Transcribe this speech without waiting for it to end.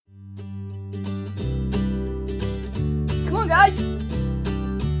guys.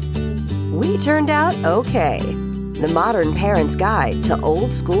 We Turned Out Okay. The Modern Parent's Guide to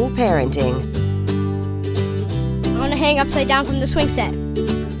Old School Parenting. I want to hang upside down from the swing set.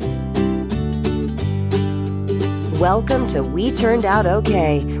 Welcome to We Turned Out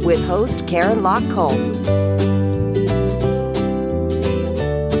Okay with host Karen Locke-Cole.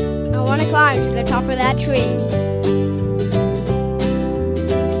 I want to climb to the top of that tree.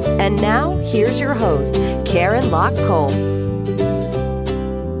 And now, here's your host, Karen Locke-Cole.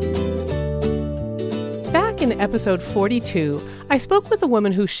 Back in episode 42, I spoke with a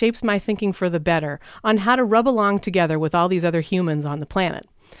woman who shapes my thinking for the better on how to rub along together with all these other humans on the planet.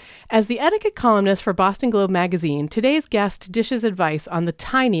 As the etiquette columnist for Boston Globe magazine, today's guest dishes advice on the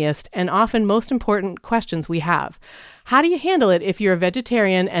tiniest and often most important questions we have. How do you handle it if you're a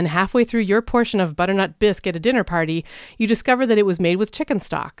vegetarian and halfway through your portion of butternut bisque at a dinner party, you discover that it was made with chicken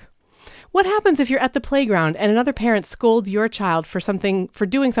stock? What happens if you're at the playground and another parent scolds your child for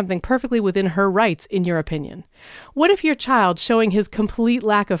doing something perfectly within her rights, in your opinion? What if your child, showing his complete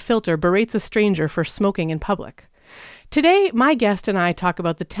lack of filter, berates a stranger for smoking in public? Today, my guest and I talk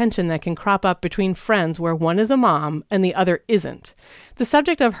about the tension that can crop up between friends where one is a mom and the other isn't. The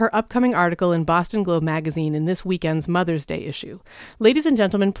subject of her upcoming article in Boston Globe magazine in this weekend's Mother's Day issue. Ladies and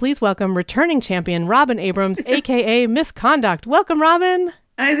gentlemen, please welcome returning champion Robin Abrams, a.k.a. Misconduct. Welcome, Robin.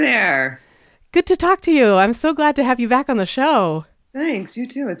 Hi there. Good to talk to you. I'm so glad to have you back on the show. Thanks. You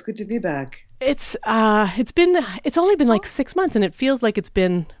too. It's good to be back. It's only been like 6 months, and it feels like it's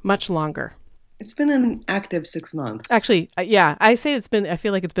been much longer. It's been an active 6 months. Actually, yeah, I feel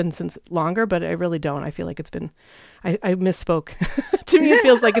like it's been since longer, but I really don't. I feel like it's been, I misspoke. To me, it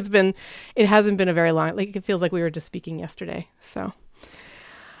feels like it hasn't been a very long, like it feels like we were just speaking yesterday. So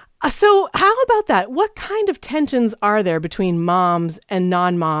how about that? What kind of tensions are there between moms and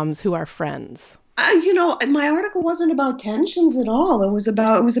non-moms who are friends? My article wasn't about tensions at all. It was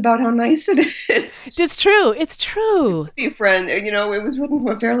about how nice it is. It's true. It's true. To be friend, it was written from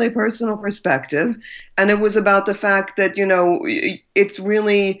a fairly personal perspective, and it was about the fact that it's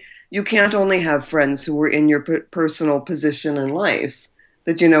really, you can't only have friends who are in your personal position in life.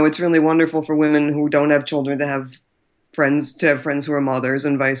 That it's really wonderful for women who don't have children to have friends who are mothers,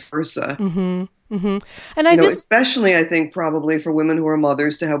 and vice versa. Mm-hmm. Mm-hmm. And especially I think probably for women who are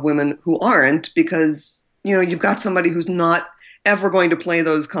mothers to have women who aren't, because you've got somebody who's not ever going to play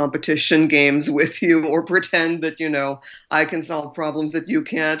those competition games with you or pretend that I can solve problems that you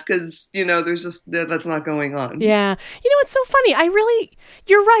can't, because there's just that's not going on. Yeah, it's so funny.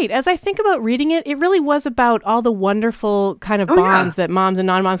 You're right. As I think about reading it, it really was about all the wonderful kind of bonds that moms and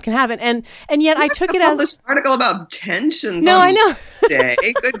non-moms can have, and yet I took it as this article about tensions. No, I know. Day.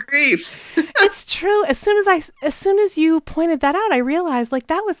 Good grief. It's true. As soon as you pointed that out, I realized like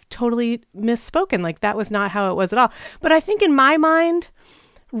that was totally misspoken. Like that was not how it was at all. But I think in my mind,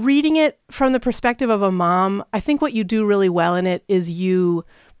 reading it from the perspective of a mom, I think what you do really well in it is you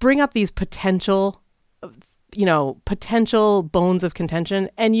bring up these potential bones of contention,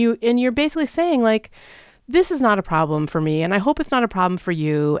 and you're basically saying like, this is not a problem for me, and I hope it's not a problem for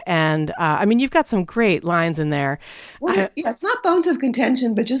you. And you've got some great lines in there. Well, it's not bones of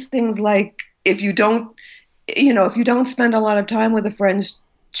contention, but just things like if you don't spend a lot of time with a friend's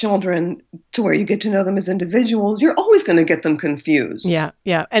children to where you get to know them as individuals, you're always going to get them confused. Yeah,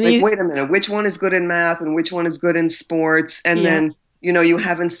 yeah. And wait a minute, which one is good in math and which one is good in sports? And then you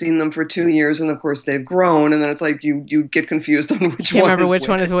haven't seen them for 2 years, and of course they've grown, and then it's like you get confused on which one. Remember which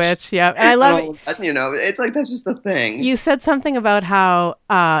one is which? Yeah, and I love it. It's like that's just the thing. You said something about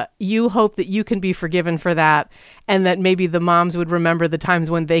how you hope that you can be forgiven for that, and that maybe the moms would remember the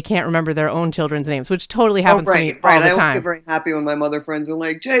times when they can't remember their own children's names, which totally happens to me all the time. I always get very happy when my mother friends are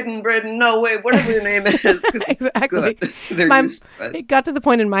like, Jaden, Braden, no, wait, whatever your name is. Exactly. They're used to it. It got to the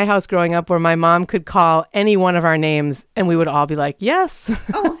point in my house growing up where my mom could call any one of our names, and we would all be like, yes.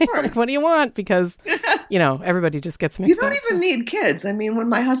 Oh, of course. What do you want? Because, everybody just gets mixed up. You don't even need kids. I mean, when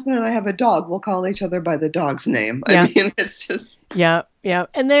my husband and I have a dog, we'll call each other by the dog's name. Yeah. I mean, it's just... Yeah, yeah.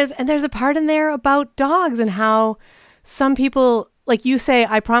 And there's a part in there about dogs and how some people, like you say,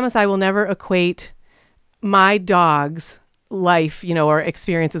 I promise I will never equate my dog's life, or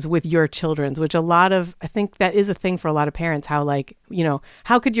experiences with your children's, which I think that is a thing for a lot of parents, how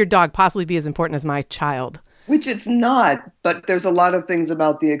how could your dog possibly be as important as my child? Which it's not, but there's a lot of things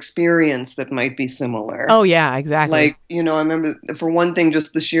about the experience that might be similar. Oh, yeah, exactly. Like, I remember, for one thing,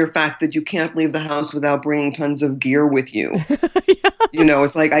 just the sheer fact that you can't leave the house without bringing tons of gear with you.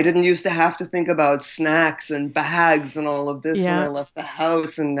 It's like I didn't used to have to think about snacks and bags and all of this when I left the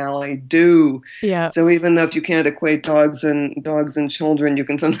house, and now I do. Yeah. So even though if you can't equate dogs and children, you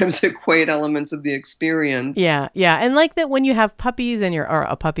can sometimes equate elements of the experience. Yeah, yeah. And like that when you have puppies and or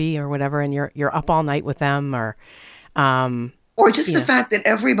a puppy or whatever, and you're up all night with them, or just the fact that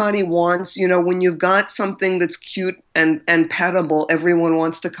everybody wants, when you've got something that's cute and pettable, everyone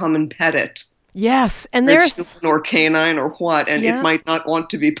wants to come and pet it. Yes, and there's or canine or what, and it might not want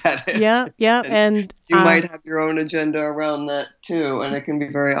to be petted. Yeah, yeah, and you might have your own agenda around that too, and it can be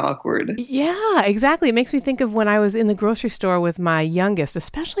very awkward. Yeah, exactly. It makes me think of when I was in the grocery store with my youngest,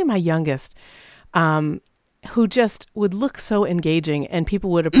 especially my youngest, who just would look so engaging, and people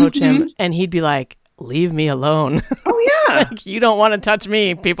would approach him, and he'd be like, "Leave me alone." Oh yeah, like, you don't want to touch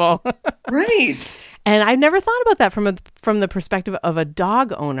me, people. Right. And I've never thought about that from the perspective of a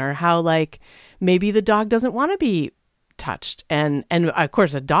dog owner, how like maybe the dog doesn't want to be touched. And of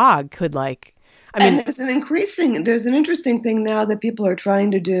course a dog could there's an interesting thing now that people are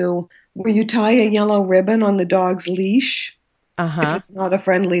trying to do where you tie a yellow ribbon on the dog's leash if it's not a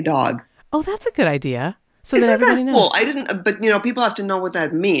friendly dog. Oh, that's a good idea. So that everybody knows. Cool? I didn't, but people have to know what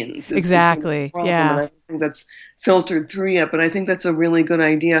that means. Exactly. Yeah. And I think that's filtered through yet, but I think that's a really good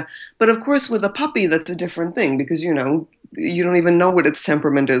idea. But of course, with a puppy, that's a different thing because you don't even know what its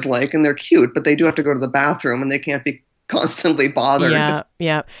temperament is like, and they're cute, but they do have to go to the bathroom, and they can't be constantly bothered. Yeah,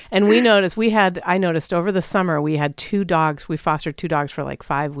 yeah. And I noticed over the summer we had 2 dogs. We fostered 2 dogs for like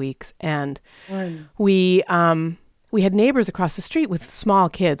 5 weeks, and we had neighbors across the street with small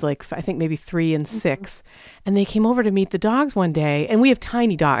kids, like I think maybe 3 and 6. And they came over to meet the dogs one day. And we have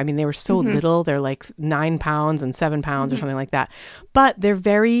tiny dogs. I mean, they were so little. They're like 9 pounds and 7 pounds or something like that. But they're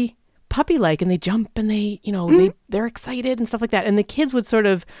very puppy-like, and they jump and they, they're excited and stuff like that. And the kids would sort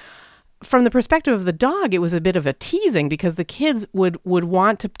of, from the perspective of the dog, it was a bit of a teasing because the kids would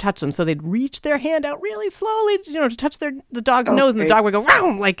want to touch them. So they'd reach their hand out really slowly, to touch the dog's nose, and the dog would go, "Row,"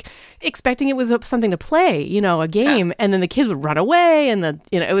 like expecting it was something to play, a game. Yeah. And then the kids would run away, and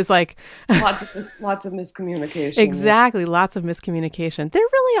it was like lots of miscommunication. Exactly. Lots of miscommunication. There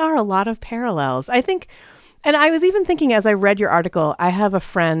really are a lot of parallels, I think. And I was even thinking as I read your article, I have a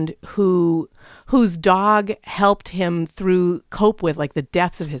friend whose dog helped him cope with like the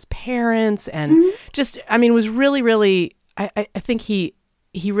deaths of his parents, and was really, really, I think he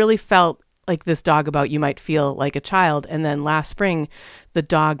really felt like this dog about you might feel like a child. And then last spring, the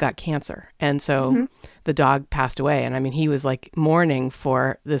dog got cancer. And so the dog passed away. And I mean, he was like mourning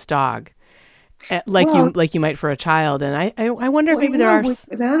for this dog. Like you might for a child. And I wonder if maybe there are...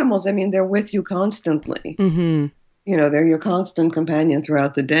 With animals, I mean, they're with you constantly. Mm-hmm. They're your constant companion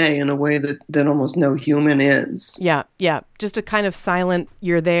throughout the day in a way that almost no human is. Yeah, yeah. Just a kind of silent,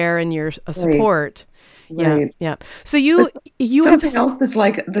 you're there and you're a support. Right. Yeah, yeah. So you something else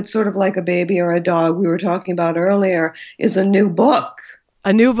that's sort of like a baby or a dog we were talking about earlier is a new book.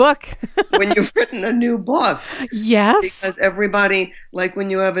 A new book? When you've written a new book. Yes. Because everybody, like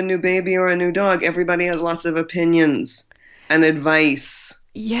when you have a new baby or a new dog, everybody has lots of opinions and advice.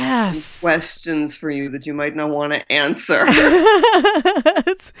 Yes. And questions for you that you might not want to answer.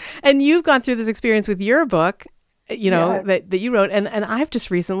 And you've gone through this experience with your book, that you wrote. And I've just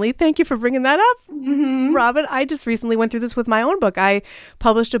recently, thank you for bringing that up, Robin. I just recently went through this with my own book. I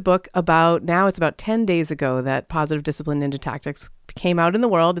published a book it's about 10 days ago that Positive Discipline Ninja Tactics came out in the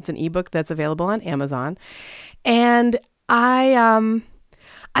world. It's an ebook that's available on Amazon. And I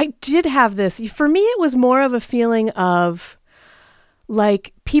did have this. For me, it was more of a feeling of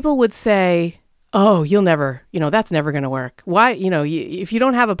like people would say, "Oh, you'll never, that's never going to work. Why, if you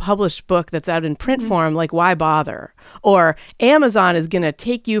don't have a published book that's out in print form, like why bother? Or Amazon is going to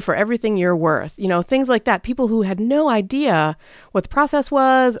take you for everything you're worth." Things like that. People who had no idea what the process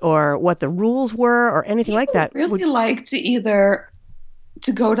was or what the rules were or anything like that. Really like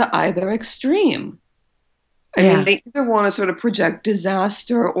to go to either extreme. I mean, they either want to sort of project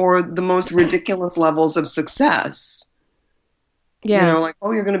disaster or the most ridiculous levels of success. Yeah. Like,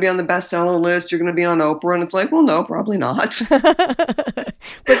 oh, you're going to be on the bestseller list, you're going to be on Oprah. And it's like, well, no, probably not.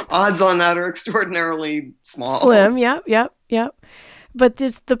 But odds on that are extraordinarily small. Slim, yep. But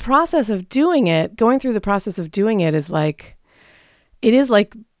it's the process of doing it, going through the process of doing it is like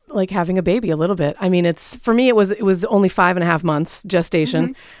having a baby a little bit. I mean, for me, it was only 5.5 months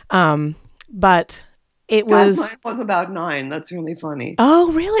gestation. But it was... Mine was about 9. That's really funny.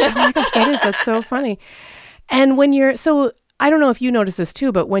 Oh, really? Oh my gosh, that's so funny. And when I don't know if you notice this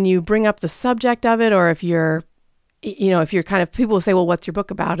too, but when you bring up the subject of it, or if you're kind of, people will say, well, what's your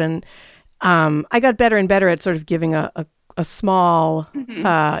book about? And I got better and better at sort of giving a small,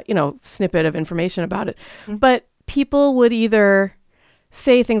 snippet of information about it. Mm-hmm. But people would either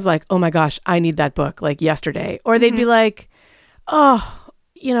say things like, oh my gosh, I need that book like yesterday. Or they'd be like, oh,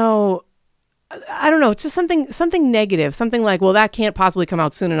 I don't know, it's just something negative, something like, well, that can't possibly come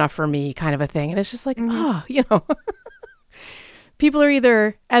out soon enough for me, kind of a thing. And it's just like, people are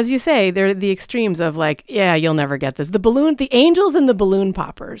either, as you say, they're the extremes of like, yeah, you'll never get this. The angels and the balloon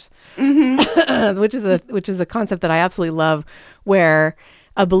poppers, which is a concept that I absolutely love, where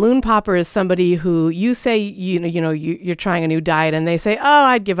a balloon popper is somebody who you say, you're trying a new diet and they say, oh,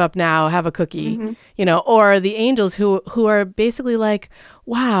 I'd give up now, have a cookie, or the angels who are basically like,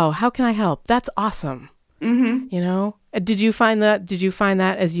 wow, how can I help? That's awesome. Did you find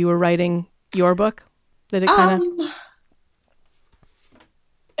that as you were writing your book, that it kind of...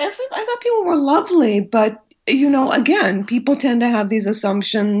 I thought people were lovely, but, again, people tend to have these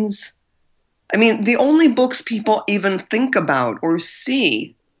assumptions. I mean, the only books people even think about or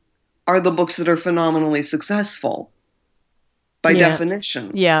see are the books that are phenomenally successful by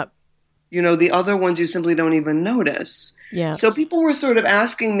definition. Yeah. The other ones you simply don't even notice. Yeah. So people were sort of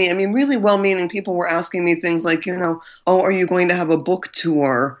asking me, really well-meaning people were asking me things like, oh, are you going to have a book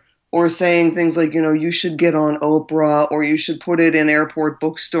tour? Or saying things like, you should get on Oprah, or you should put it in airport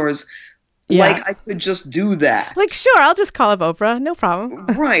bookstores. Yeah. Like I could just do that. Like, sure, I'll just call up Oprah. No problem.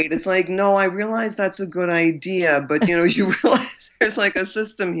 Right. It's like, no, I realize that's a good idea. But, you realize there's like a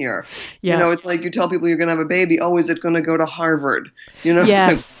system here. Yeah. It's like you tell people you're going to have a baby. Oh, is it going to go to Harvard? Yes.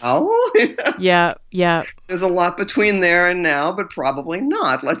 It's like, oh. Yeah. There's a lot between there and now, but probably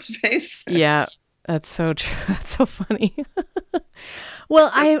not. Let's face it. Yeah. That's so true. That's so funny. Well,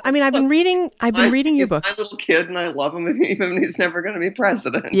 I've been reading your book. He's my little kid, and I love him, even if he's never going to be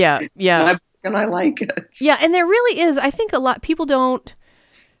president. Yeah. And I like it. Yeah, and there really is. I think a lot people don't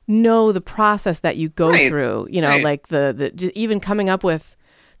know the process that you go through. Like the even coming up with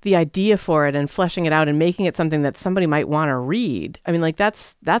the idea for it and fleshing it out and making it something that somebody might want to read. I mean, like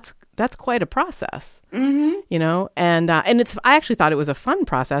that's quite a process. And it's. I actually thought it was a fun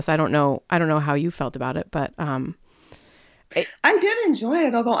process. I don't know how you felt about it, but. I did enjoy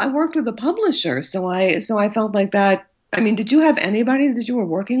it, although I worked with a publisher, so I felt like that. I mean, did you have anybody that you were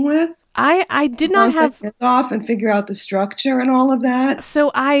working with? I did not have off and figure out the structure and all of that.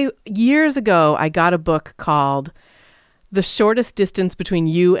 So years ago I got a book called The Shortest Distance Between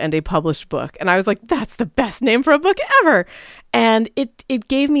You and a Published Book, and I was like, that's the best name for a book ever. And it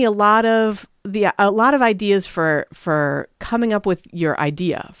gave me a lot of ideas for coming up with your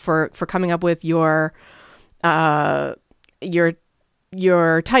idea, for coming up with your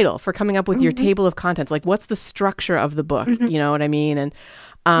title, for coming up with your table of contents, like what's the structure of the book, you know what I mean? And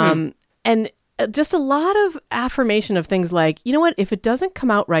and just a lot of affirmation of things like, you know what, if it doesn't come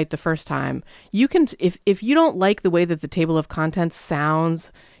out right the first time, you can, if you don't like the way that the table of contents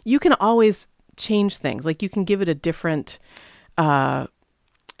sounds, you can always change things. Like you can give it a different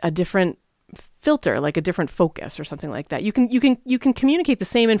filter, like a different focus or something like that. You can communicate the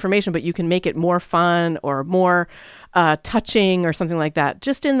same information, but you can make it more fun or more touching or something like that,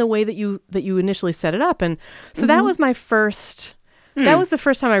 just in the way that you initially set it up. And so that was my first. That was the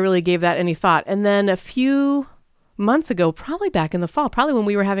first time I really gave that any thought. And then a few months ago, probably back in the fall, probably when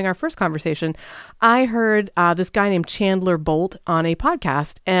we were having our first conversation, I heard this guy named Chandler Bolt on a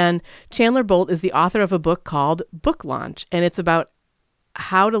podcast. And Chandler Bolt is the author of a book called Book Launch. And it's about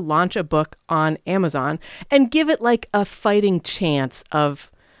how to launch a book on Amazon and give it like a fighting chance of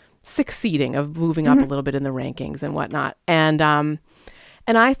succeeding, of moving up a little bit in the rankings and whatnot. And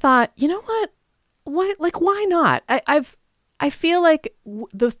I thought, you know what? Why not? I feel like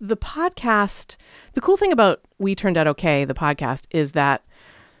the podcast, the cool thing about We Turned Out Okay, the podcast, is that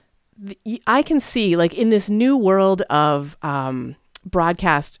I can see, like, in this new world of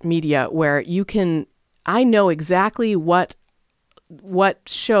broadcast media where I know exactly what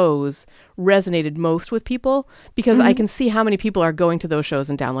shows resonated most with people because I can see how many people are going to those shows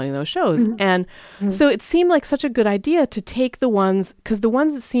and downloading those shows. And so it seemed like such a good idea to take the ones, because the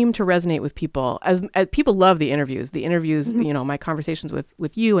ones that seem to resonate with people, as people love the interviews, my conversations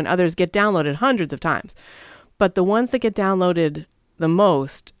with you and others get downloaded hundreds of times. But the ones that get downloaded the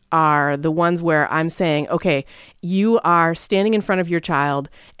most are the ones where I'm saying, okay, you are standing in front of your child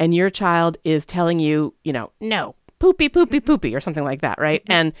and your child is telling you, no, poopy, poopy, poopy, or something like that, right?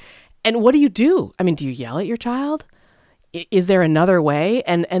 And what do? I mean, do you yell at your child? Is there another way?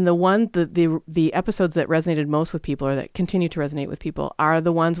 And the episodes that resonated most with people, or that continue to resonate with people, are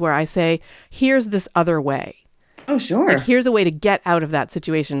the ones where I say, here's this other way. Oh, sure. Like, here's a way to get out of that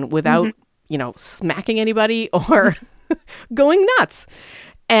situation without, smacking anybody or going nuts.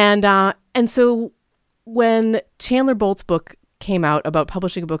 And so when Chandler Bolt's book came out about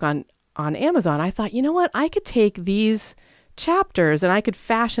publishing a book on Amazon, I thought, you know what? I could take these chapters and I could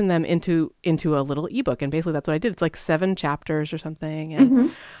fashion them into a little ebook. And basically that's what I did. It's like 7 chapters or something.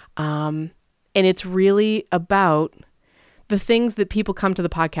 And, and it's really about the things that people come to the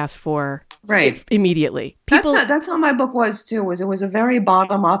podcast for immediately. That's how my book was too. It was a very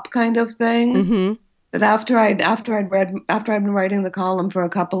bottom up kind of thing. Mm-hmm. That after I'd been writing the column for a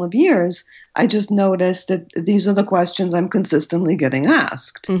couple of years, I just noticed that these are the questions I'm consistently getting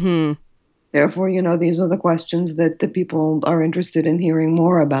asked. Mm-hmm. Therefore, these are the questions that the people are interested in hearing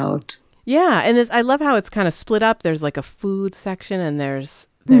more about. Yeah, and I love how it's kind of split up. There's like a food section, and there's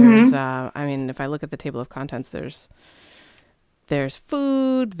if I look at the table of contents, there's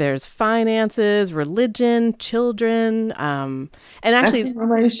food, there's finances, religion, children, and actually sex and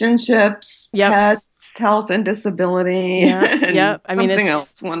relationships, pets, health and disability. Yeah. I mean, something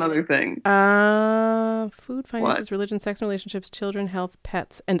else. One other thing. Food, finances, religion, sex and relationships, children, health,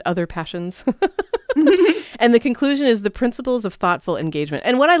 pets, and other passions. And the conclusion is the principles of thoughtful engagement.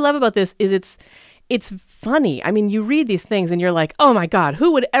 And what I love about this is it's funny. I mean, you read these things and you're like, oh my God,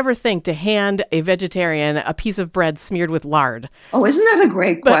 who would ever think to hand a vegetarian a piece of bread smeared with lard? Oh, isn't that a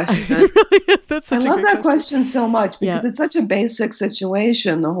great question? It really is. That's such I love that question so much because it's such a basic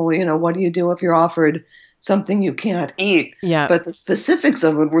situation. The whole, what do you do if you're offered something you can't eat? Yeah. But the specifics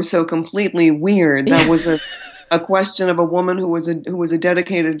of it were so completely weird. That was a question of a woman who was a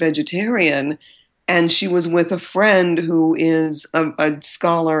dedicated vegetarian, and she was with a friend who is a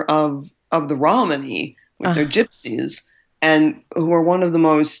scholar of the Romani, which are gypsies, and who are one of the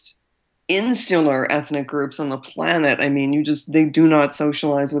most insular ethnic groups on the planet. I mean, they do not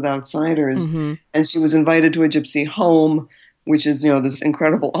socialize with outsiders. Mm-hmm. And she was invited to a gypsy home, which is, this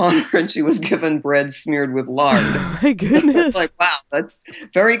incredible honor, and she was given bread smeared with lard. Oh my goodness. Like, wow, that's a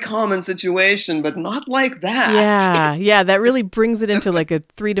very common situation, but not like that. Yeah, that really brings it into like a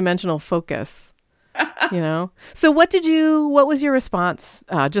 3-dimensional focus. So what was your response,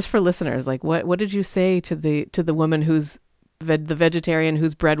 just for listeners? Like what did you say to the woman who's the vegetarian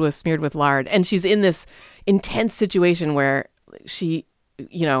whose bread was smeared with lard, and she's in this intense situation where she,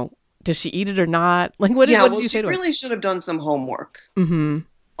 does she eat it or not? Like what did you say to her? She really should have done some homework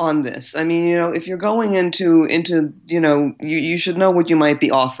on this. I mean, if you're going into you should know what you might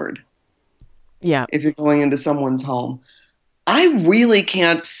be offered. Yeah. If you're going into someone's home. I really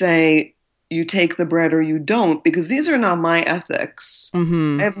can't say you take the bread or you don't, because these are not my ethics.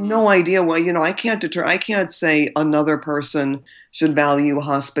 Mm-hmm. I have no idea why, I can't say another person should value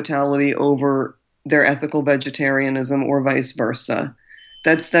hospitality over their ethical vegetarianism or vice versa.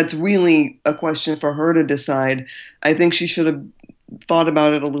 That's really a question for her to decide. I think she should have thought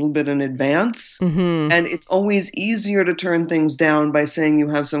about it a little bit in advance. Mm-hmm. And it's always easier to turn things down by saying you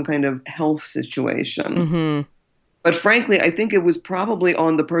have some kind of health situation. Mm-hmm. But frankly, I think it was probably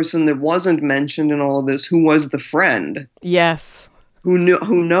on the person that wasn't mentioned in all of this, who was the friend. Yes. Who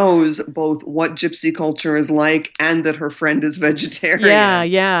knows both what gypsy culture is like and that her friend is vegetarian.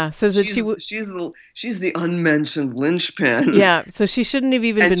 Yeah. So that she's the unmentioned linchpin. Yeah. So she shouldn't have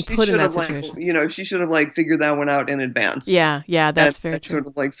even been put in that situation. She should have figured that one out in advance. Yeah. That's very true.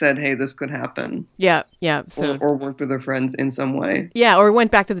 Sort of said, hey, this could happen. Yeah. So or worked with her friends in some way. Yeah. Or went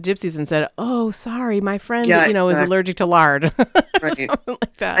back to the gypsies and said, oh, sorry, my friend, is allergic to lard. Right. Something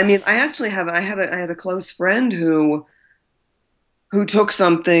like that. I mean, I actually I had a close friend who took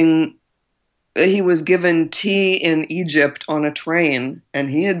something. He was given tea in Egypt on a train, and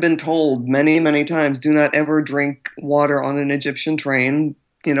he had been told many, many times, do not ever drink water on an Egyptian train,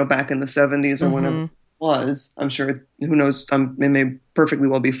 back in the 70s or whenever it was. I'm sure, who knows, it may perfectly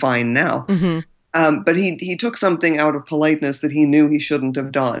well be fine now. Mm-hmm. But he took something out of politeness that he knew he shouldn't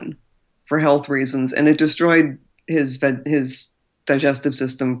have done for health reasons, and it destroyed his digestive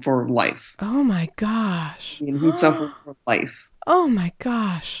system for life. Oh my gosh. I mean, he suffered for life. Oh my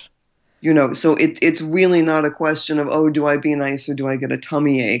gosh. So it's really not a question of, oh, do I be nice or do I get a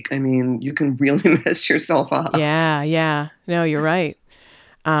tummy ache? I mean, you can really mess yourself up. Yeah. No, you're right.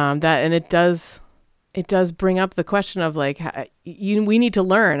 It does bring up the question of like, we need to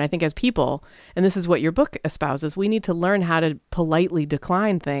learn, I think, as people, and this is what your book espouses, we need to learn how to politely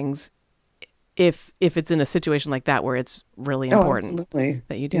decline things if it's in a situation like that where it's really important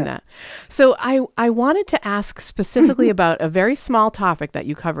that you do that. So I wanted to ask specifically about a very small topic that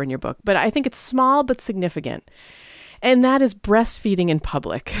you cover in your book, but I think it's small but significant, and that is breastfeeding in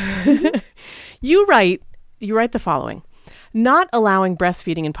public. You write the following: Not allowing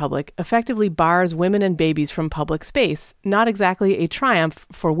breastfeeding in public effectively bars women and babies from public space, not exactly a triumph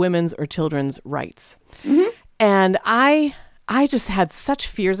for women's or children's rights. Mm-hmm. And I just had such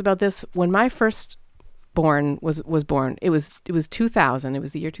fears about this when my first born was born. It was 2000. It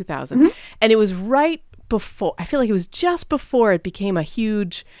was the year 2000. Mm-hmm. And it was right before, I feel like it was just before it became a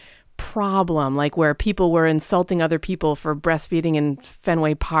huge problem, like where people were insulting other people for breastfeeding in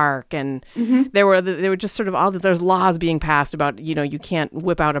Fenway Park, and mm-hmm. there were just sort of there's laws being passed about, you can't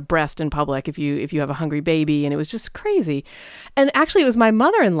whip out a breast in public if you have a hungry baby, and it was just crazy. And actually, it was my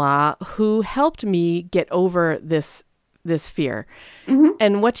mother-in-law who helped me get over this fear. Mm-hmm.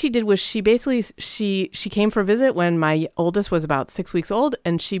 And what she did was she basically she came for a visit when my oldest was about 6 weeks old,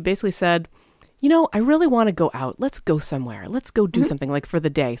 and she basically said, I really want to go out. Let's go somewhere. Let's go do mm-hmm. something like for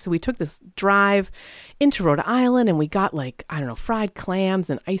the day. So we took this drive into Rhode Island, and we got fried clams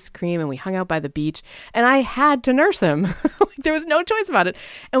and ice cream, and we hung out by the beach, and I had to nurse him. There was no choice about it.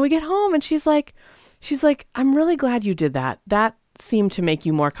 And we get home, and she's like, I'm really glad you did that. That seemed to make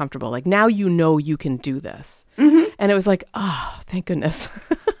you more comfortable. Like, now you can do this. Mm-hmm. And it was like, oh, thank goodness.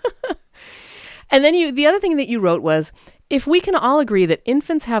 And then the other thing that you wrote was, if we can all agree that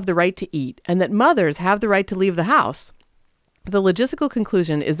infants have the right to eat and that mothers have the right to leave the house, the logistical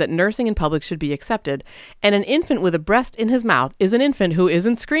conclusion is that nursing in public should be accepted, and an infant with a breast in his mouth is an infant who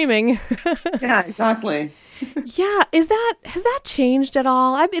isn't screaming. Yeah, exactly. Yeah. Has that changed at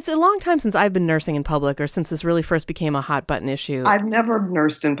all? It's a long time since I've been nursing in public, or since this really first became a hot button issue. I've never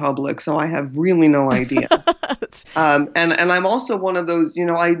nursed in public, so I have really no idea. And I'm also one of those,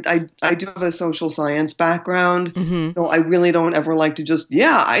 I do have a social science background, mm-hmm. so I really don't ever like to just,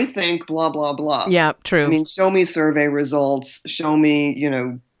 I think blah, blah, blah. Yeah, true. I mean, show me survey results, show me,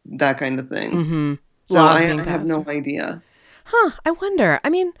 that kind of thing. Mm-hmm. So I have no idea. Huh, I wonder. I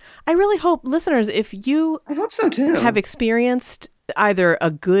mean, I really hope, listeners, if you I hope so too. Have experienced either a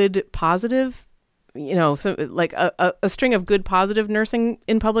good positive, so like a string of good positive nursing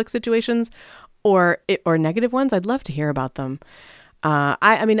in public situations, or negative ones, I'd love to hear about them.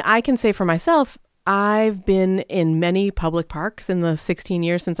 I mean, I can say for myself, I've been in many public parks in the 16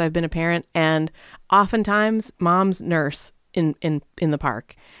 years since I've been a parent, and oftentimes moms nurse in the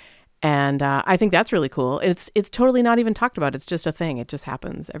park. And I think that's really cool. It's totally not even talked about. It's just a thing. It just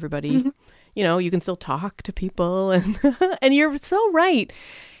happens. Everybody, mm-hmm. You can still talk to people, and and you're so right.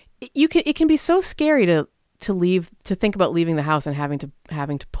 It can be so scary to think about leaving the house and having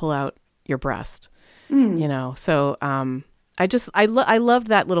to pull out your breast. Mm. So I loved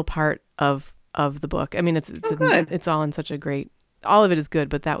that little part of the book. I mean, it's all in such a great. All of it is good,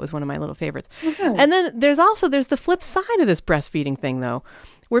 but that was one of my little favorites. Okay. And then there's the flip side of this breastfeeding thing, though,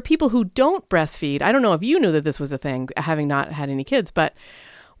 where people who don't breastfeed, I don't know if you knew that this was a thing, having not had any kids, but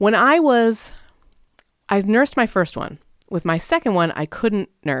when I nursed my first one. With my second one, I couldn't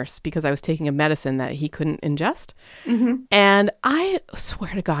nurse because I was taking a medicine that he couldn't ingest. Mm-hmm. And I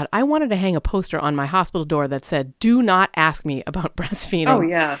swear to God, I wanted to hang a poster on my hospital door that said, "Do not ask me about breastfeeding." Oh,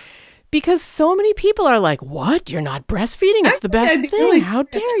 yeah. Because so many people are like, what? You're not breastfeeding? It's the best thing. Really How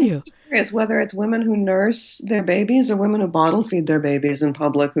dare you? Curious whether it's women who nurse their babies or women who bottle feed their babies in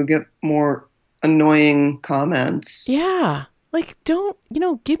public who get more annoying comments. Yeah. Like, don't,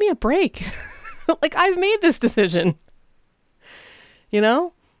 give me a break. Like, I've made this decision. Yeah.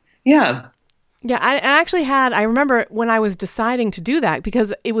 Yeah, I remember when I was deciding to do that,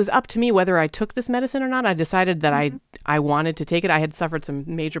 because it was up to me whether I took this medicine or not. I decided that mm-hmm. I wanted to take it. I had suffered some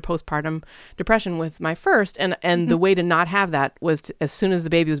major postpartum depression with my first, and mm-hmm. the way to not have that was as soon as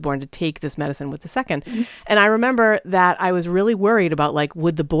the baby was born, to take this medicine with the second. Mm-hmm. And I remember that I was really worried about, like,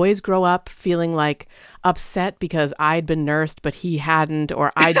 would the boys grow up feeling like upset because I'd been nursed but he hadn't,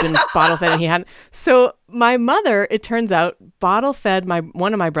 or I'd been bottle fed and he hadn't. So my mother, it turns out, bottle fed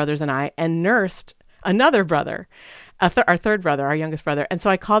one of my brothers and I, and nursed another brother, our third brother, our youngest brother. And so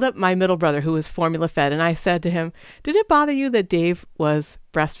I called up my middle brother, who was formula fed, and I said to him, "Did it bother you that Dave was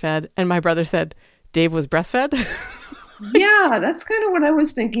breastfed?" And my brother said, "Dave was breastfed?" Yeah, that's kind of what I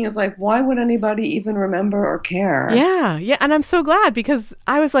was thinking. Is like, why would anybody even remember or care? Yeah. And I'm so glad, because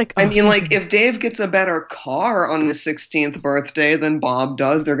I was like, I mean, like, if Dave gets a better car on his 16th birthday than Bob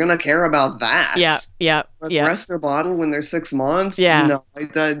does, they're going to care about that. Yeah. Breast or bottle when they're 6 months? Yeah. No,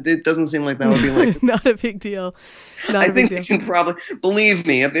 it doesn't seem like that would be like... Not a big deal. I think they can probably, believe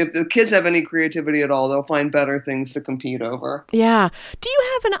me, if the kids have any creativity at all, they'll find better things to compete over. Yeah. Do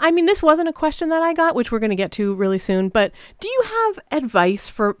you have this wasn't a question that I got, which we're going to get to really soon, but do you have advice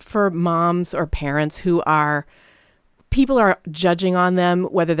for moms or parents who people are judging on them,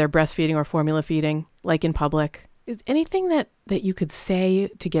 whether they're breastfeeding or formula feeding, like in public? Is anything that you could say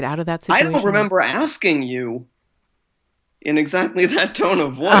to get out of that situation? I don't remember asking you. in exactly that tone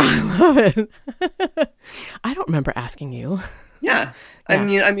of voice. I love it. I don't remember asking you. Yeah.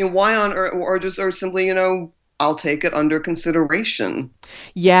 Yeah. I mean, why on earth, or simply, I'll take it under consideration.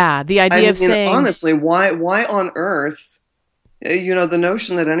 Yeah, the idea of saying, honestly, why on earth, the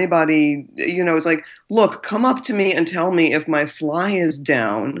notion that anybody, is like, look, come up to me and tell me if my fly is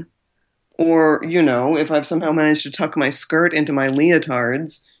down, or, if I've somehow managed to tuck my skirt into my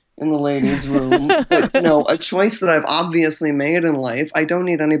leotards in the ladies' room. But, a choice that I've obviously made in life. I don't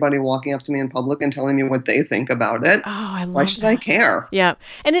need anybody walking up to me in public and telling me what they think about it. oh, I love Why should I care? Yeah.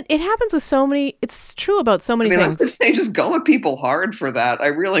 And it happens with so many, it's true about so many I things. would say just go at people hard for that. I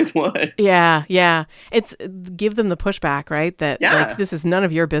really would. Yeah, yeah. It's give them the pushback, right? That Yeah. this is none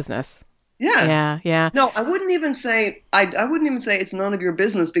of your business. Yeah. Yeah, yeah. No, I wouldn't even say it's none of your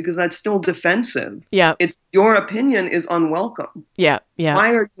business, because that's still defensive. Yeah. It's your opinion is unwelcome. Yeah, yeah.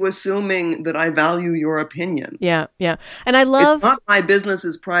 Why are you assuming that I value your opinion? Yeah, yeah. And I love It's not my business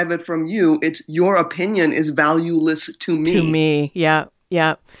is private from you. It's your opinion is valueless to me. to me. Yeah,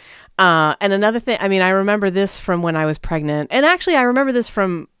 yeah. And another thing, I mean, I remember this from when I was pregnant. And actually I remember this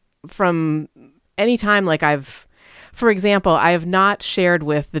from any time, like for example, I have not shared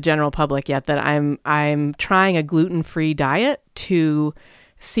with the general public yet that I'm trying a gluten-free diet to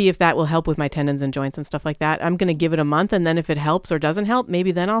see if that will help with my tendons and joints and stuff like that. I'm going to give it a month, and then if it helps or doesn't help,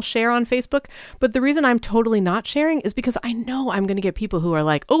 maybe then I'll share on Facebook. But the reason I'm totally not sharing is because I know I'm going to get people who are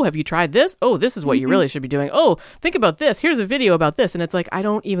like, oh, have you tried this? Oh, this is what you really should be doing. Oh, think about this. Here's a video about this. And it's like, I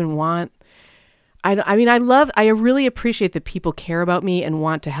don't even want... I really appreciate that people care about me and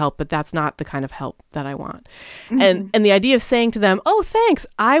want to help, but that's not the kind of help that I want. And the idea of saying to them, oh, thanks,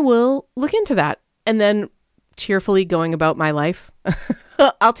 I will look into that. And then cheerfully going about my life,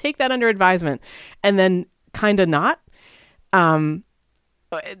 I'll take that under advisement. And then kind of not.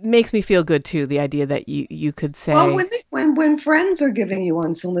 It makes me feel good too, the idea that you could say, well, when friends are giving you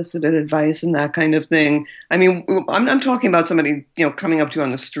unsolicited advice and that kind of thing. I mean, I'm talking about somebody coming up to you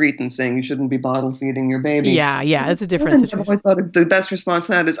on the street and saying you shouldn't be bottle feeding your baby. Yeah, it's a different situation. I've always thought the best response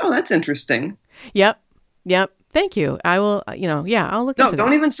to that is, oh, that's interesting. Yep. Thank you. I will. I'll look. No,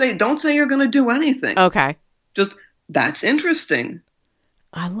 don't say you're going to do anything. Okay. Just that's interesting.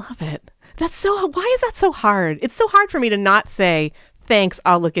 I love it. Why is that so hard? It's so hard for me to not say, thanks,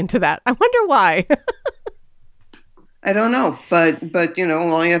 I'll look into that. I wonder why. I don't know, but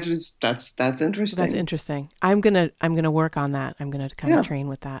all you have to do is that's interesting. That's interesting. I'm gonna work on that. I'm gonna kind of train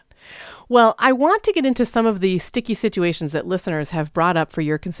with that. Well, I want to get into some of the sticky situations that listeners have brought up for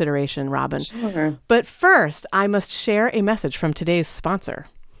your consideration, Robin. Sure. But first, I must share a message from today's sponsor.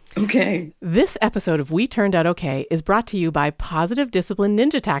 Okay. This episode of We Turned Out Okay is brought to you by Positive Discipline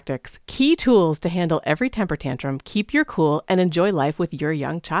Ninja Tactics, key tools to handle every temper tantrum, keep your cool, and enjoy life with your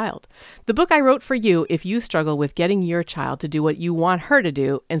young child. The book I wrote for you if you struggle with getting your child to do what you want her to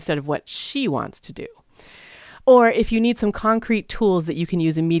do instead of what she wants to do. Or if you need some concrete tools that you can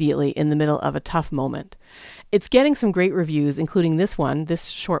use immediately in the middle of a tough moment. It's getting some great reviews, including this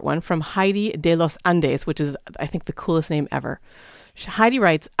short one from Heidi de los Andes, which is, I think, the coolest name ever. Heidi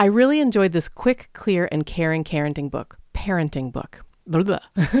writes, I really enjoyed this quick, clear, and caring parenting book. Blah, blah.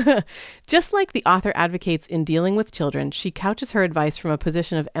 Just like the author advocates in dealing with children, she couches her advice from a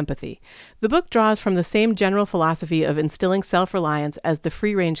position of empathy. The book draws from the same general philosophy of instilling self-reliance as the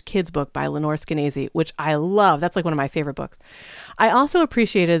Free-Range Kids book by Lenore Skenazy, which I love. That's like one of my favorite books. I also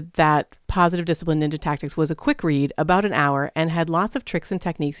appreciated that Positive Discipline Ninja Tactics was a quick read, about an hour, and had lots of tricks and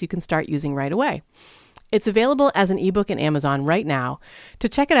techniques you can start using right away. It's available as an ebook in Amazon right now. To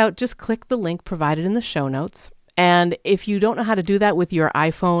check it out, just click the link provided in the show notes. And if you don't know how to do that with your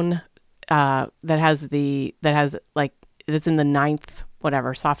iPhone, that's in the 9th,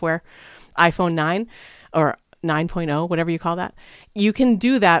 whatever, software, iPhone 9 or 9.0, whatever you call that, you can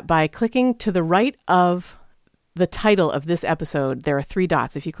do that by clicking to the right of the title of this episode. There are 3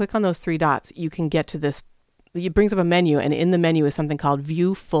 dots. If you click on those 3 dots, you can get to this. It brings up a menu, and in the menu is something called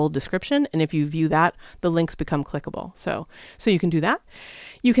View Full Description. And if you view that, the links become clickable. So you can do that.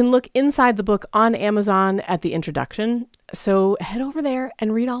 You can look inside the book on Amazon at the introduction. So head over there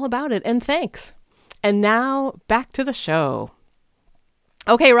and read all about it. And thanks. And now back to the show.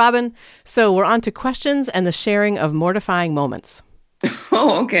 Okay, Robin. So we're on to questions and the sharing of mortifying moments.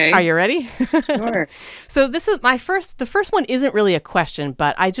 Oh, okay. Are you ready? Sure. So this is the first one isn't really a question,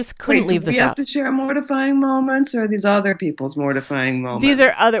 but I just couldn't leave this out. Do we have to share mortifying moments, or are these other people's mortifying moments? These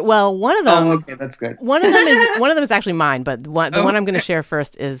are one of them. Oh, okay, that's good. One of them is actually mine, but the one I'm going to share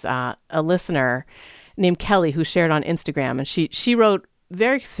first is a listener named Kelly who shared on Instagram, and she wrote,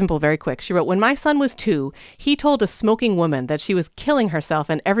 very simple, very quick. She wrote, when my son was 2, he told a smoking woman that she was killing herself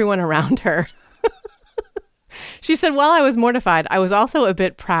and everyone around her. She said, while I was mortified, I was also a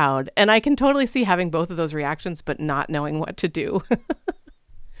bit proud. And I can totally see having both of those reactions, but not knowing what to do.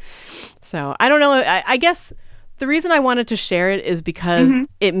 So I don't know. I guess the reason I wanted to share it is because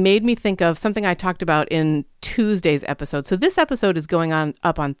it made me think of something I talked about in Tuesday's episode. So this episode is going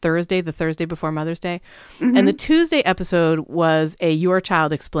up on Thursday, the Thursday before Mother's Day. And the Tuesday episode was a Your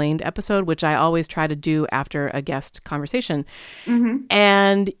Child Explained episode, which I always try to do after a guest conversation.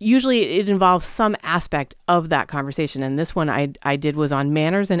 And usually it involves some aspect of that conversation. And this one I did was on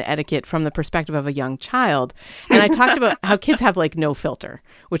manners and etiquette from the perspective of a young child. And I talked about how kids have like no filter,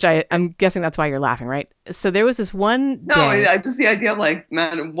 which I'm guessing that's why you're laughing, right? So there was this one day. No, just the idea of like,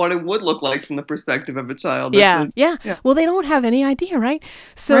 man, what it would look like from the perspective of a child. Yeah. Well, they don't have any idea, right?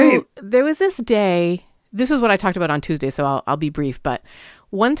 So there was this day, this is what I talked about on Tuesday, so I'll be brief. But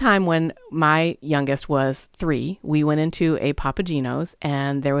one time when my youngest was 3, we went into a Papa Gino's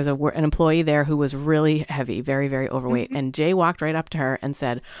and there was an employee there who was really heavy, very, very overweight. And Jay walked right up to her and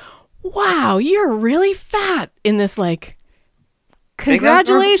said, "Wow, you're really fat," in this like,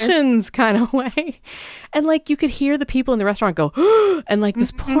 congratulations kind of way. And like you could hear the people in the restaurant go, and like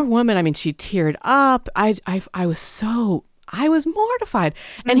this poor woman, I mean, she teared up. I was mortified.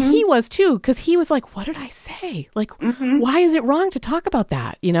 And he was too, because he was like, what did I say? Like, why is it wrong to talk about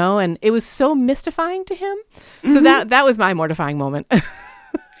that? You know, and it was so mystifying to him. So that was my mortifying moment.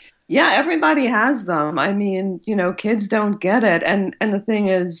 Yeah, everybody has them. I mean, you know, kids don't get it. And the thing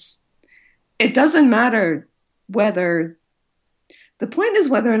is, it doesn't matter whether... The point is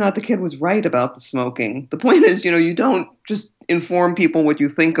whether or not the kid was right about the smoking. The point is, you know, you don't just inform people what you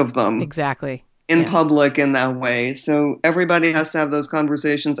think of them. Exactly. In public in that way. So everybody has to have those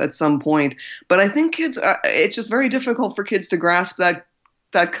conversations at some point. But I think it's just very difficult for kids to grasp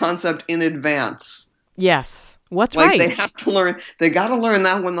that concept in advance. Yes. What's like right? They have to learn. They got to learn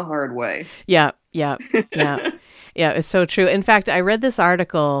that one the hard way. Yeah. Yeah, it's so true. In fact, I read this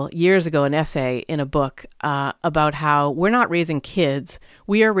article years ago, an essay in a book about how we're not raising kids.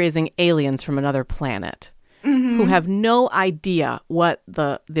 We are raising aliens from another planet who have no idea what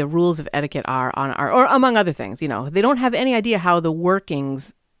the rules of etiquette are on or among other things, you know. They don't have any idea how the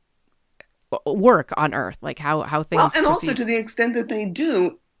workings work on Earth, like how things proceed. Also to the extent that they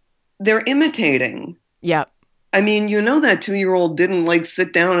do, they're imitating. Yeah. I mean, you know that 2-year-old didn't like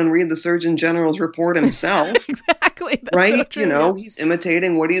sit down and read the Surgeon General's report himself. Exactly. That's right? So true, you know, he's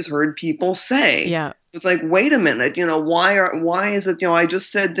imitating what he's heard people say. Yeah. It's like, wait a minute, you know, why is it, you know, I just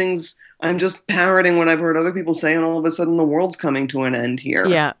said things, I'm just parroting what I've heard other people say, and all of a sudden the world's coming to an end here.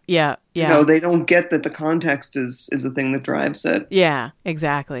 Yeah. You know, they don't get that the context is the thing that drives it. Yeah,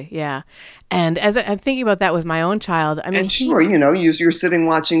 exactly. Yeah. And as I'm thinking about that with my own child, I mean, sure, you know, you're sitting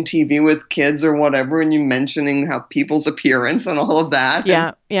watching TV with kids or whatever, and you mentioning how people's appearance and all of that.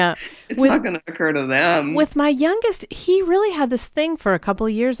 Yeah. It's not going to occur to them. With my youngest, he really had this thing for a couple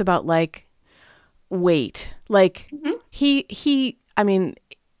of years about like weight. Like I mean,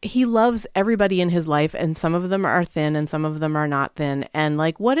 he loves everybody in his life, and some of them are thin and some of them are not thin. And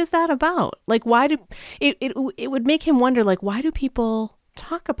like, what is that about? Like, why do it would make him wonder, like, why do people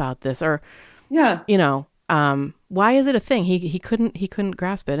talk about this? Or, you know, why is it a thing? He couldn't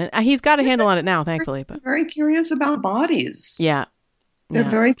grasp it. And he's got a handle on it now, thankfully. But very curious about bodies. Yeah. They're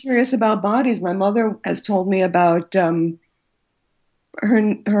very curious about bodies. My mother has told me about her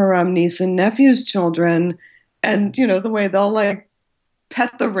niece and nephew's children, and, you know, the way they'll like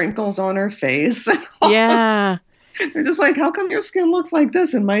pet the wrinkles on her face. Yeah. They're just like, how come your skin looks like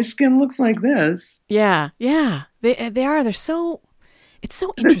this and my skin looks like this? Yeah. They are. It's so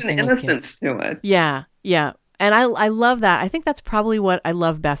interesting. There's an innocence to it. Yeah. And I love that. I think that's probably what I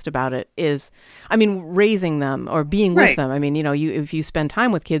love best about it is, I mean, raising them or being with them. I mean, you know, if you spend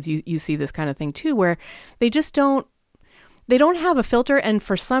time with kids, you see this kind of thing too, where they just don't have a filter. And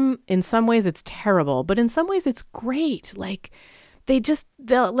in some ways it's terrible, but in some ways it's great. Like,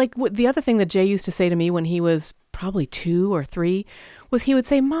 the other thing that Jay used to say to me when he was probably 2 or 3 was he would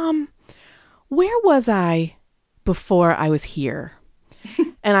say, "Mom, where was I before I was here?"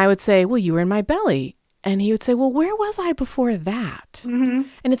 And I would say, "Well, you were in my belly." And he would say, "Well, where was I before that?" And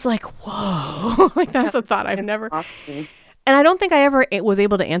it's like, whoa, like that's a thought I've never. And I don't think I ever was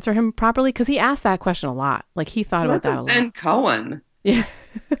able to answer him properly because he asked that question a lot. Like he thought about that a lot. Send Cohen. Yeah.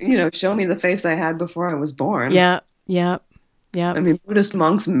 You know, show me the face I had before I was born. Yeah. I mean, Buddhist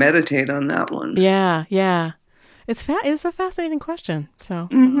monks meditate on that one. Yeah. It's a fascinating question. So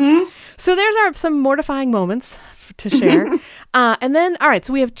there's some mortifying moments to share. And then, all right,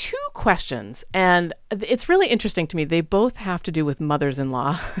 so we have 2 questions, and it's really interesting to me. They both have to do with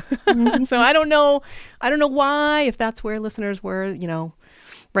mothers-in-law. So I don't know why, if that's where listeners were, you know,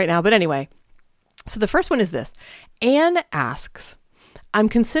 right now. But anyway, So the first one is this. Anne asks, I'm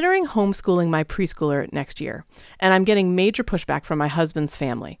considering homeschooling my preschooler next year, and I'm getting major pushback from my husband's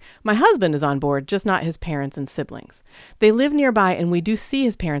family. My husband is on board, just not his parents and siblings. They live nearby, and we do see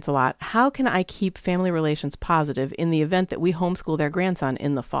his parents a lot. How can I keep family relations positive in the event that we homeschool their grandson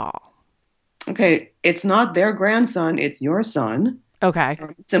in the fall? Okay, it's not their grandson, it's your son. Okay.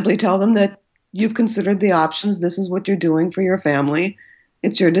 Simply tell them that you've considered the options. This is what you're doing for your family.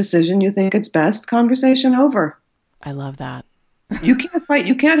 It's your decision. You think it's best. Conversation over. I love that. You can't fight.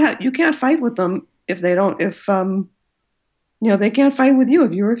 You can't fight with them if they don't. If they can't fight with you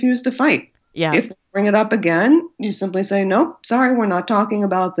if you refuse to fight. Yeah. If they bring it up again, you simply say, nope, sorry, we're not talking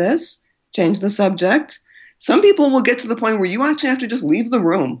about this. Change the subject. Some people will get to the point where you actually have to just leave the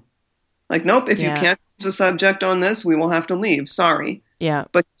room. Like, nope, if you can't change the subject on this, we will have to leave. Sorry. Yeah.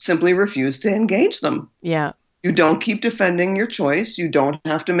 But simply refuse to engage them. Yeah. You don't keep defending your choice. You don't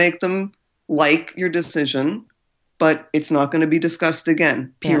have to make them like your decision, but it's not going to be discussed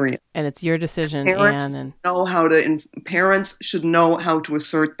again, period. Yeah. And it's your decision, Parents Anne. Parents should know how to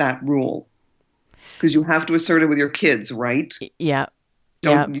assert that rule, because you have to assert it with your kids, right? Yeah.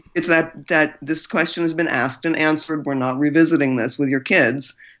 It's that this question has been asked and answered. We're not revisiting this with your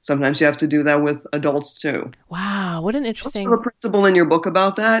kids. Sometimes you have to do that with adults too. Wow, what an interesting... What's the principle in your book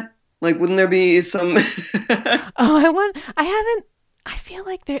about that? Like, wouldn't there be some... I feel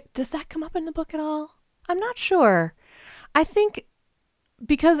like does that come up in the book at all? I'm not sure. I think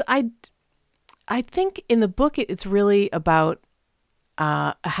because I think in the book it's really about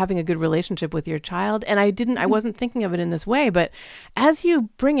having a good relationship with your child. And I wasn't thinking of it in this way, but as you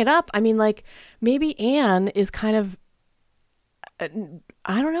bring it up, I mean, like, maybe Anne is kind of,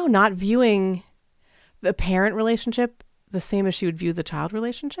 I don't know, not viewing the parent relationship the same as she would view the child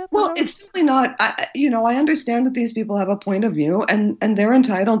relationship? Well, it's simply not. I understand that these people have a point of view, and they're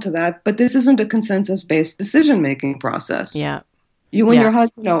entitled to that. But this isn't a consensus-based decision-making process. Yeah, you and your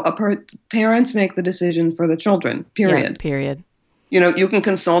husband, parents make the decision for the children. Period. Yeah, period. You can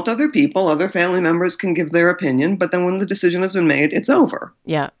consult other people. Other family members can give their opinion, but then when the decision has been made, it's over.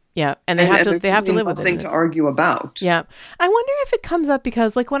 Yeah. Yeah, and they have to live with it. Nothing to argue about. Yeah, I wonder if it comes up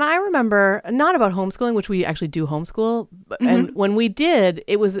because, like, when I remember, not about homeschooling, which we actually do homeschool, and when we did,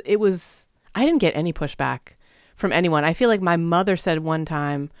 it was. I didn't get any pushback from anyone. I feel like my mother said one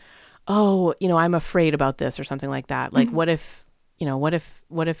time, "Oh, I'm afraid about this" or something like that. Like, what if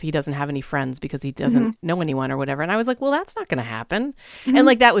he doesn't have any friends because he doesn't know anyone or whatever? And I was like, well, that's not going to happen. And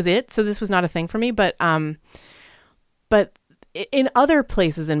like that was it. So this was not a thing for me. But in other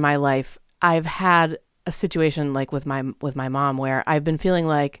places in my life, I've had a situation like with my mom where I've been feeling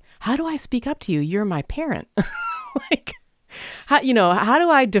like, how do I speak up to you? You're my parent. Like, how do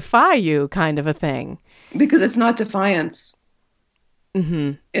I defy you, kind of a thing? Because it's not defiance.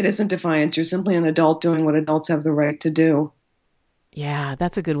 Mm-hmm. It isn't defiance. You're simply an adult doing what adults have the right to do. Yeah,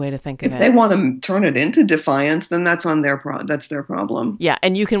 that's a good way to think of it. If they want to turn it into defiance, then that's that's their problem. Yeah,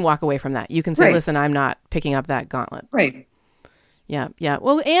 and you can walk away from that. You can say, right. Listen, I'm not picking up that gauntlet. Right. Yeah.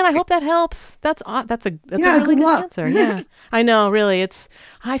 Well, Anne, I hope that helps. That's a really good answer. Yeah, I know. Really,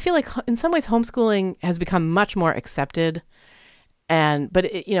 I feel like in some ways homeschooling has become much more accepted, but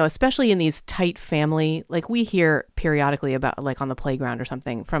especially in these tight family, like we hear periodically about, like on the playground or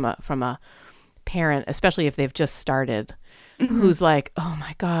something from a parent, especially if they've just started, who's like, oh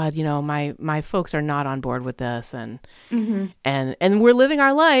my God, my folks are not on board with this, and we're living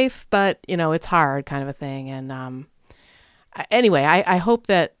our life, but it's hard, kind of a thing, and anyway, I hope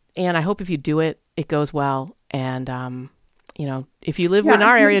that, Anne, I hope if you do it, it goes well. And, if you live in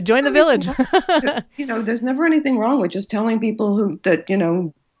our area, join the village. There's never anything wrong with just telling people that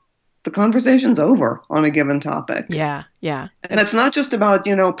the conversation's over on a given topic. Yeah. Yeah. And that's not just about,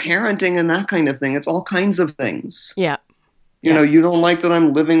 parenting and that kind of thing. It's all kinds of things. Yeah. You don't like that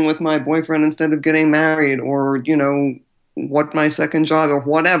I'm living with my boyfriend instead of getting married, or, what my second job or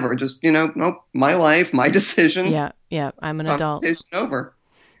whatever. Just, nope, my life, my decision. Yeah. Yeah. I'm an adult. Conversation over.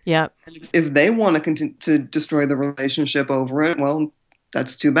 Yeah. If they want to continue to destroy the relationship over it, well,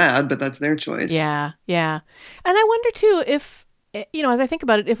 that's too bad, but that's their choice. Yeah. Yeah. And I wonder too, if, as I think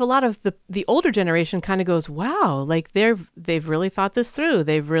about it, if a lot of the older generation kind of goes, wow, like they've really thought this through.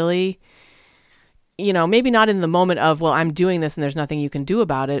 They've really, maybe not in the moment of, well, I'm doing this and there's nothing you can do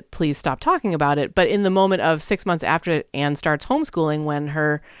about it, please stop talking about it. But in the moment of 6 months after Anne starts homeschooling, when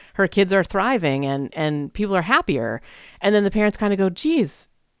her kids are thriving and people are happier. And then the parents kind of go, geez,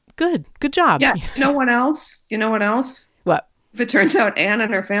 good job. Yeah. You know what else? What? If it turns out Anne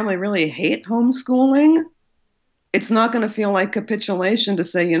and her family really hate homeschooling, it's not going to feel like capitulation to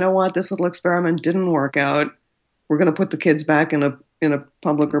say, you know what, this little experiment didn't work out. We're going to put the kids back in in a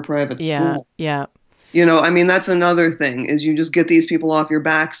public or private Yeah. school. Yeah. You know, I mean, that's another thing is you just get these people off your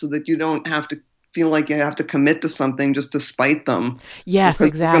back so that you don't have to feel like you have to commit to something just to spite them. Yes, because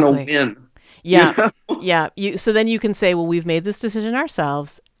exactly. You're going to win. Yeah. You know? Yeah. So then you can say, well, we've made this decision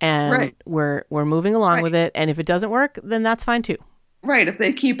ourselves and Right. we're moving along Right. with it. And if it doesn't work, then that's fine too. Right. If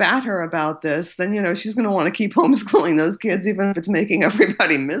they keep at her about this, then, you know, she's going to want to keep homeschooling those kids, even if it's making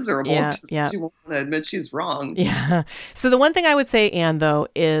everybody miserable. Yeah, Just yeah. She won't want to admit she's wrong. Yeah. So the one thing I would say, Anne, though,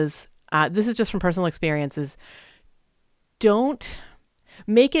 is this is just from personal experience, is don't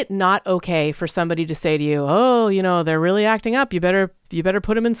make it not okay for somebody to say to you, oh, you know, they're really acting up. You better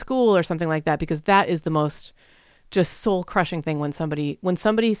put them in school or something like that, because that is the most just soul crushing thing when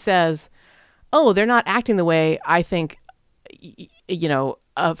somebody says, oh, they're not acting the way I think, you know,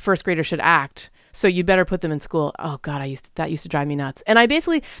 a first grader should act. So you'd better put them in school. Oh God, that used to drive me nuts. And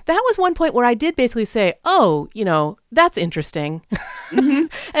that was one point where I did basically say, oh, you know, that's interesting. Mm-hmm.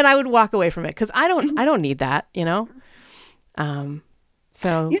 And I would walk away from it because I don't need that, you know?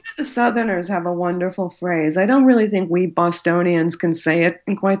 So You know, the Southerners have a wonderful phrase. I don't really think we Bostonians can say it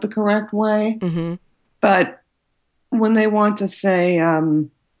in quite the correct way, mhm. but when they want to say,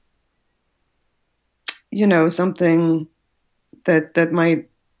 you know, something that might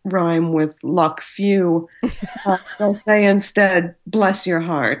rhyme with luck few, they'll say instead, bless your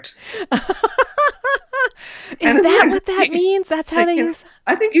heart. Is And that I- what that means? That's how they use that?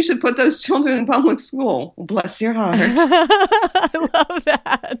 I think you should put those children in public school. Bless your heart. Isn't I love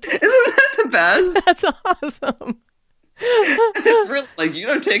that. that the best? That's awesome. It's really like you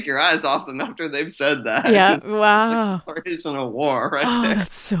don't take your eyes off them after they've said that. Yeah. It's Wow. like a declaration of war right Oh, there.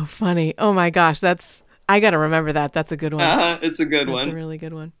 that's so funny. Oh my gosh. I got to remember that. That's a good one. It's a good That's one. a really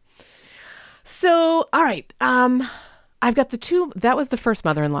good one. So, all right. I've got the two. That was the first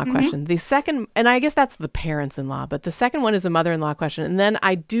mother-in-law question. The second, and I guess that's the parents-in-law, but the second one is a mother-in-law question. And then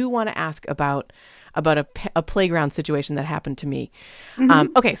I do want to ask about a playground situation that happened to me.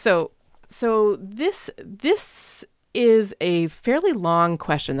 Okay, so this is a fairly long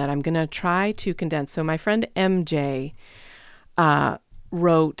question that I'm going to try to condense. So my friend MJ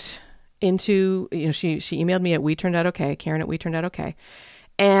wrote into, you know, she emailed me at WeTurnedOutOK, Karen at WeTurnedOutOK,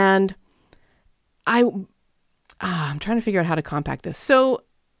 and I'm trying to figure out how to compact this. So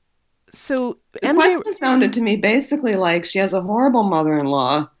The MJ, question sounded to me basically like she has a horrible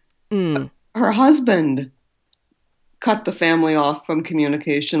mother-in-law. Her husband cut the family off from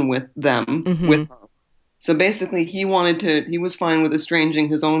communication with them, with her. So basically he was fine with estranging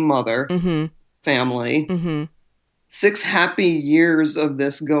his own mother, family. 6 happy years of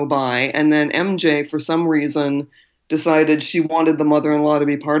this go by, and then MJ, for some reason, decided she wanted the mother-in-law to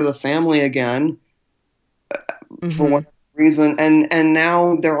be part of the family again, for what reason, and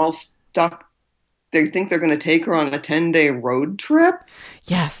now they're all stuck. They think they're going to take her on a 10-day road trip.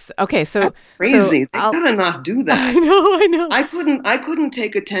 yes. Okay, so That's crazy. They I'll- gotta not do that. I know. I couldn't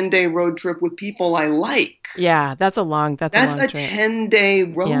take a 10-day road trip with people I like. Yeah, that's a long That's trip. a 10-day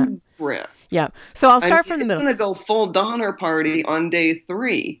road trip. Yeah. So I'll start from the middle. It's going to go full Donner Party on day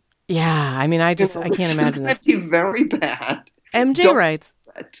 3 Yeah, I mean, I can't imagine It's this. going to be very bad. MJ Don't writes,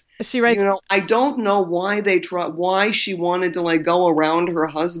 do it. she writes, You know, I don't know why she wanted to like go around her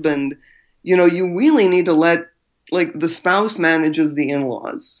husband. You know, you really need to let like the spouse manages the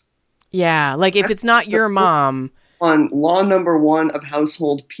in-laws. yeah, like if it's not your mom. On law number 1 of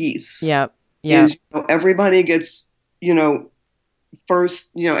household peace. Yep. Is, you know, everybody gets, you know,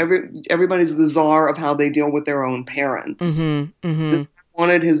 first, you know, everybody's the czar of how they deal with their own parents. This guy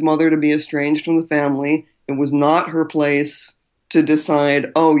wanted his mother to be estranged from the family. It was not her place to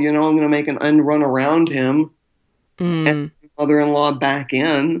decide, oh, you know, I'm going to make an end run around him and mother-in-law back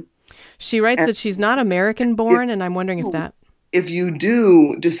in. She writes that she's not American born, and I'm wondering if that. If you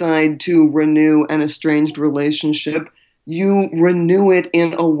do decide to renew an estranged relationship, you renew it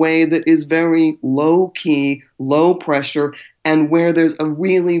in a way that is very low-key, low pressure, and where there's a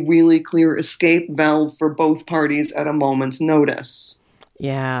really, really clear escape valve for both parties at a moment's notice.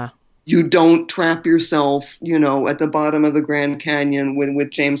 Yeah. You don't trap yourself, you know, at the bottom of the Grand Canyon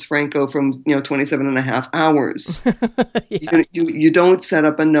with James Franco from, you know, 27 and a half hours. Yeah. You don't set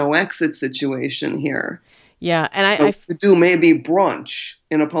up a no exit situation here. Yeah. And You do maybe brunch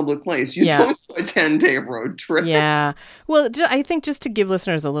in a public place. You Yeah. don't do a 10-day road trip. Yeah. Well, I think just to give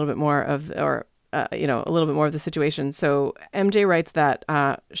listeners a little bit more of, you know, a little bit more of the situation. So MJ writes that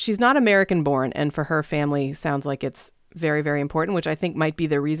she's not American born, and for her family sounds like it's very, very important, which I think might be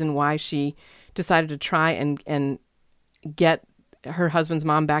the reason why she decided to try and get her husband's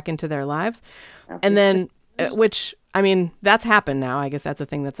mom back into their lives. And then, which, I mean, that's happened now. I guess that's a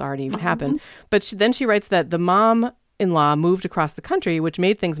thing that's already happened. But then she writes that the mom mother-in-law moved across the country, which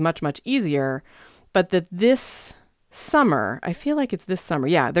made things much, much easier. But that this summer, I feel like it's this summer.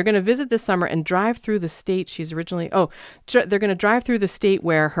 Yeah, they're going to visit this summer and drive through the state she's originally, they're going to drive through the state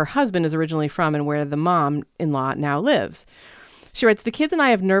where her husband is originally from and where the mom-in-law now lives. She writes, the kids and I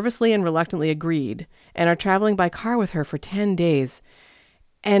have nervously and reluctantly agreed and are traveling by car with her for 10 days.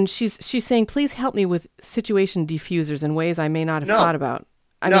 And she's saying, please help me with situation diffusers in ways I may not have thought about.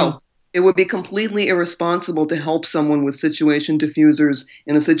 I mean, it would be completely irresponsible to help someone with situation diffusers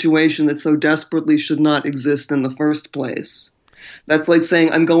in a situation that so desperately should not exist in the first place. That's like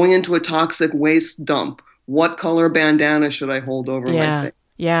saying, I'm going into a toxic waste dump. What color bandana should I hold over my face?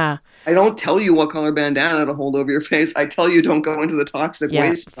 Yeah. I don't tell you what color bandana to hold over your face. I tell you don't go into the toxic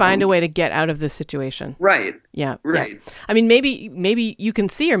waste dump. Find a way to get out of this situation. Right. Yeah. Right. Yeah. I mean, maybe you can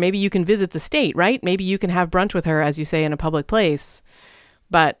see her. Maybe you can visit the state, right? Maybe you can have brunch with her, as you say, in a public place.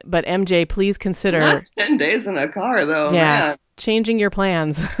 But MJ, please consider... Not 10 days in a car, though. Yeah. Man. Changing your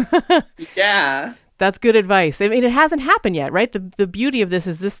plans. Yeah. That's good advice. I mean, it hasn't happened yet, right? The beauty of this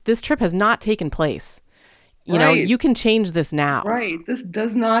is this trip has not taken place. You know, you can change this now. Right. This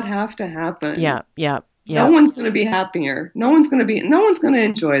does not have to happen. Yeah. No one's going to be happier. No one's going to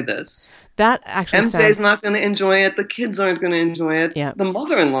enjoy this. That actually MJ's not going to enjoy it. The kids aren't going to enjoy it. Yeah. The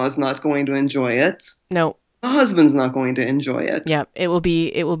mother-in-law is not going to enjoy it. No. The husband's not going to enjoy it. Yeah. It will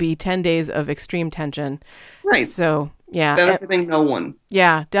be 10 days of extreme tension. Right. So, yeah. Benefiting no one.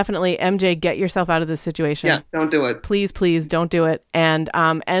 Yeah, definitely. MJ, get yourself out of this situation. Yeah, don't do it. Please don't do it. And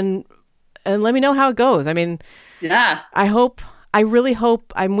let me know how it goes. I mean, yeah. I really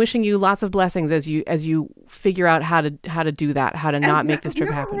hope, I'm wishing you lots of blessings as you figure out how to do that, how to not make this trip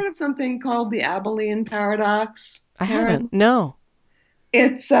happen. Have you ever heard of something called the Abilene paradox? I haven't. No.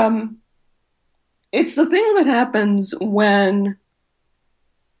 It's the thing that happens when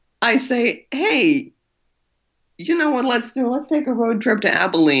I say, hey, you know what, let's take a road trip to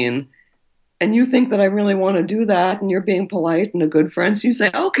Abilene. And you think that I really want to do that, and you're being polite and a good friend, so you say,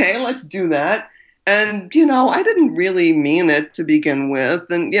 okay, let's do that. And, I didn't really mean it to begin with.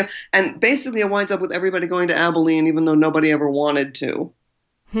 And and basically it winds up with everybody going to Abilene, even though nobody ever wanted to.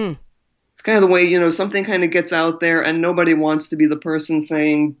 It's kind of the way, something kind of gets out there and nobody wants to be the person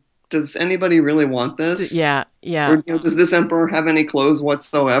saying, does anybody really want this? Yeah. Or, does this emperor have any clothes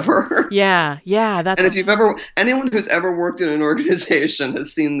whatsoever? Yeah. And if anyone who's ever worked in an organization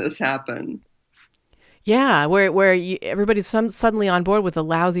has seen this happen. Yeah, where everybody's suddenly on board with a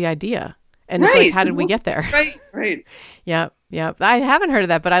lousy idea. And it's like, how did we get there? Right. Yeah. I haven't heard of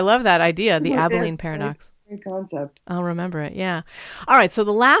that, but I love that idea, the Abilene paradox. Great concept. I'll remember it, yeah. All right, so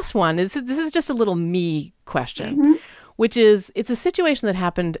the last one, this is just a little me question, which is, it's a situation that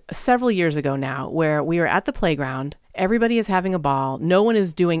happened several years ago now, where we were at the playground, everybody is having a ball, no one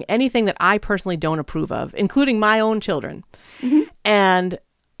is doing anything that I personally don't approve of, including my own children. And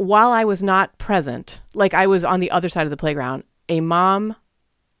while I was not present, like I was on the other side of the playground, a mom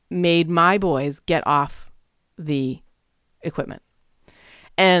made my boys get off the equipment.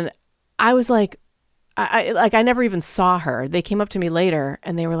 And I was like, I never even saw her. They came up to me later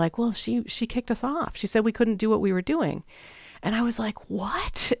and they were like, well, she kicked us off. She said we couldn't do what we were doing. And I was like,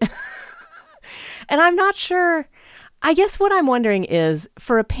 what? And I'm not sure. I guess what I'm wondering is,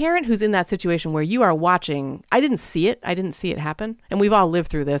 for a parent who's in that situation where you are watching, I didn't see it happen. And we've all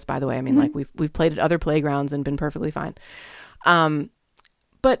lived through this, by the way. I mean, like we've played at other playgrounds and been perfectly fine.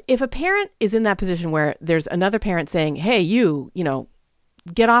 But if a parent is in that position where there's another parent saying, hey, you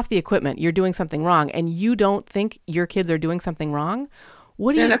get off the equipment, you're doing something wrong, and you don't think your kids are doing something wrong,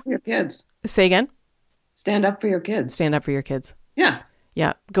 Stand up for your kids. Say again? Stand up for your kids. Stand up for your kids. Yeah.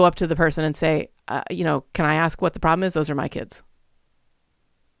 Yeah. Go up to the person and say, can I ask what the problem is? Those are my kids.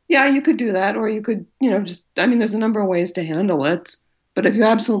 Yeah, you could do that. Or you could, there's a number of ways to handle it. But if you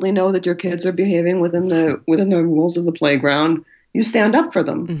absolutely know that your kids are behaving within the rules of the playground, you stand up for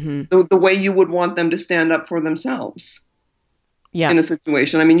them the way you would want them to stand up for themselves. Yeah. In a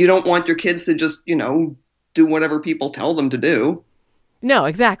situation. I mean, you don't want your kids to just, do whatever people tell them to do. No,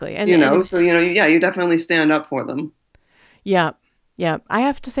 exactly. And you definitely stand up for them. Yeah. Yeah. I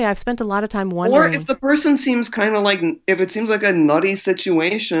have to say, I've spent a lot of time wondering. Or if the person seems kind of like, if it seems like a nutty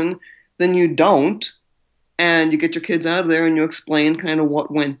situation, then you don't. And you get your kids out of there and you explain kind of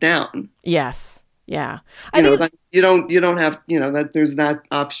what went down. Yes. Yeah. You don't have, that there's that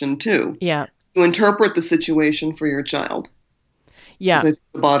option too. Yeah. You interpret the situation for your child. Yeah. That's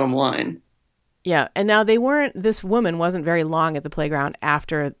the bottom line. Yeah. And now this woman wasn't very long at the playground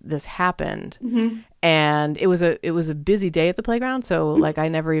after this happened. And it was a busy day at the playground. So like I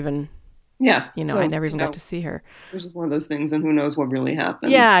never even, I never even got to see her. It was just one of those things, and who knows what really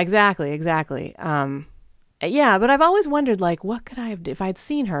happened. Yeah, exactly. Yeah, but I've always wondered, like, what could I have, if I'd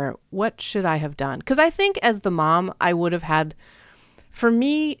seen her, what should I have done? Because I think as the mom, I would have had, for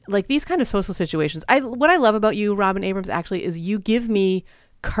me, like these kind of social situations, what I love about you, Robin Abrams, actually, is you give me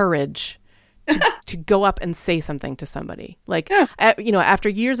courage to go up and say something to somebody. Like, after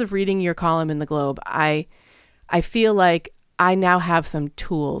years of reading your column in the Globe, I feel like I now have some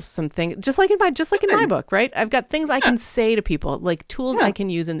tools, some things, just like in my book, right? I've got things I can say to people, like tools I can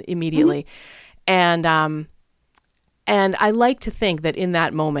use immediately. And I like to think that in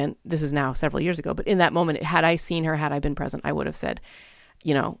that moment, this is now several years ago, but in that moment, had I seen her, had I been present, I would have said,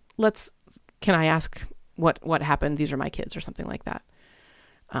 can I ask what happened? These are my kids, or something like that.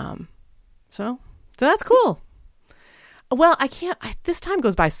 So that's cool. Well, this time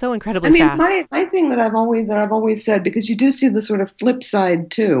goes by so incredibly fast. My thing that I've always said, because you do see the sort of flip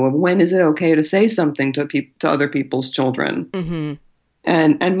side too of when is it okay to say something to other people's children. Mm-hmm.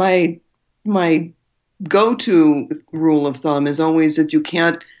 And my go-to rule of thumb is always that you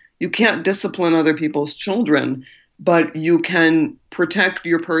can't discipline other people's children, but you can protect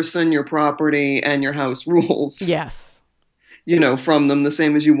your person, your property, and your house rules. Yes. From them the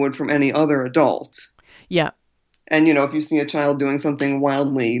same as you would from any other adult. Yeah. And, if you see a child doing something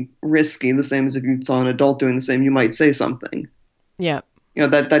wildly risky, the same as if you saw an adult doing the same, you might say something. Yeah.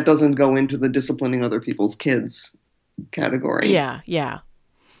 That doesn't go into the disciplining other people's kids category. Yeah, yeah.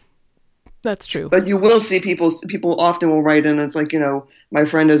 That's true. But you will see people often will write in, and it's like, my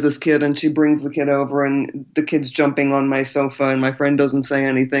friend has this kid and she brings the kid over and the kid's jumping on my sofa and my friend doesn't say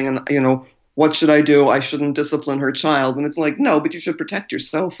anything and, what should I do? I shouldn't discipline her child. And it's like, no, but you should protect your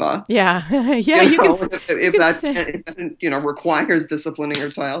sofa. Yeah. Yeah. If that requires disciplining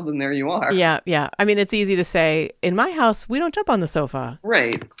your child, then there you are. Yeah. Yeah. I mean, it's easy to say, in my house, we don't jump on the sofa.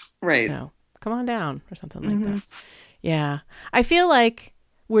 Right. Come on down or something like that. Yeah. I feel like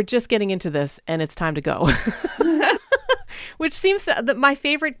we're just getting into this and it's time to go. Which seems that my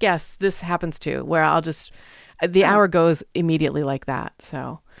favorite guests, this happens to, where the hour goes immediately like that.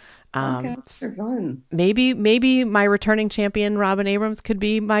 So. Podcasts are fun. Maybe my returning champion, Robin Abrams, could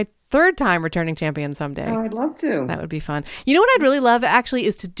be my third time returning champion someday. Oh, I'd love to. That would be fun. You know what I'd really love actually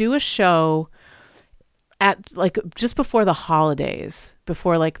is to do a show at just before the holidays,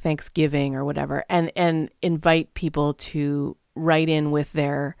 before Thanksgiving or whatever, and invite people to write in with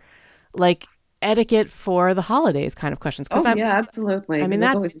their etiquette for the holidays kind of questions. Yeah, absolutely. I mean,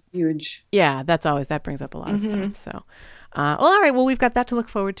 that's always huge. Yeah, that brings up a lot of stuff. So. All right. Well, we've got that to look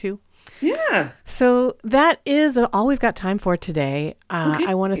forward to. Yeah. So that is all we've got time for today. Okay.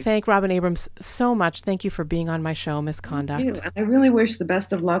 I want to thank Robin Abrams so much. Thank you for being on my show, Misconduct. Thank you. I really wish the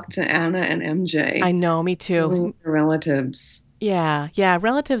best of luck to Anna and MJ. I know, me too. Relatives. Yeah.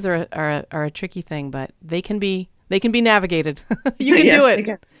 Relatives are a tricky thing, but they can be navigated. You can do it. They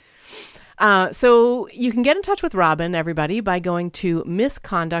can. So you can get in touch with Robin, everybody, by going to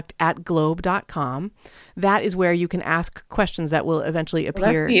misconduct@globe.com. That is where you can ask questions that will eventually appear.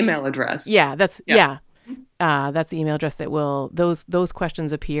 Well, that's the email address. Yeah, that's the email address that will, those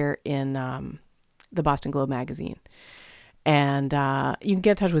questions appear in the Boston Globe magazine. And you can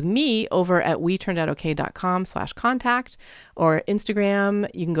get in touch with me over at WeTurnedOutOK.com/contact, or Instagram.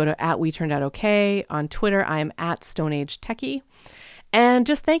 You can go to @WeTurnedOutOK. On Twitter, I am @StoneAgeTechie. And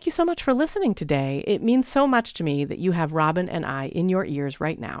just thank you so much for listening today. It means so much to me that you have Robin and I in your ears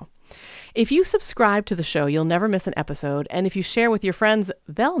right now. If you subscribe to the show, you'll never miss an episode. And if you share with your friends,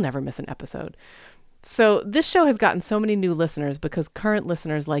 they'll never miss an episode. So this show has gotten so many new listeners because current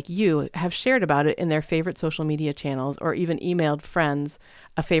listeners like you have shared about it in their favorite social media channels or even emailed friends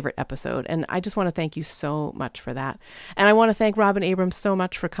a favorite episode. And I just want to thank you so much for that. And I want to thank Robin Abrams so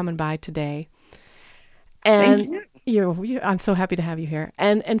much for coming by today. And thank you. I'm so happy to have you here.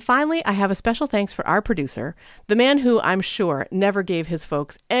 And finally, I have a special thanks for our producer, the man who I'm sure never gave his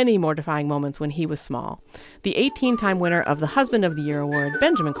folks any mortifying moments when he was small, the 18-time winner of the Husband of the Year Award,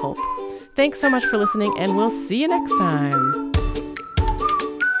 Benjamin Kolp. Thanks so much for listening, and we'll see you next time.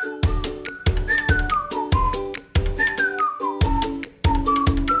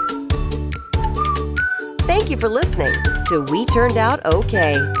 Thank you for listening to We Turned Out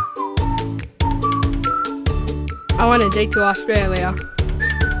Okay. I want a date to Australia.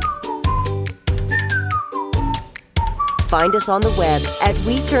 Find us on the web at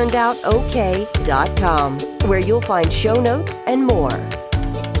WeTurnedOutOK.com, where you'll find show notes and more.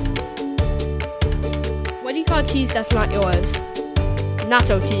 What do you call cheese that's not yours?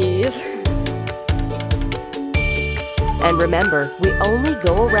 Nacho cheese. And remember, we only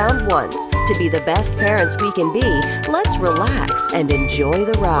go around once. To be the best parents we can be, let's relax and enjoy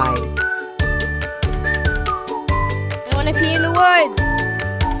the ride. I want to pee in the woods.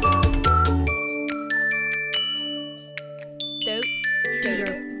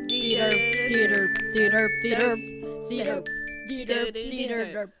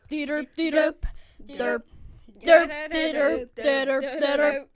 theater.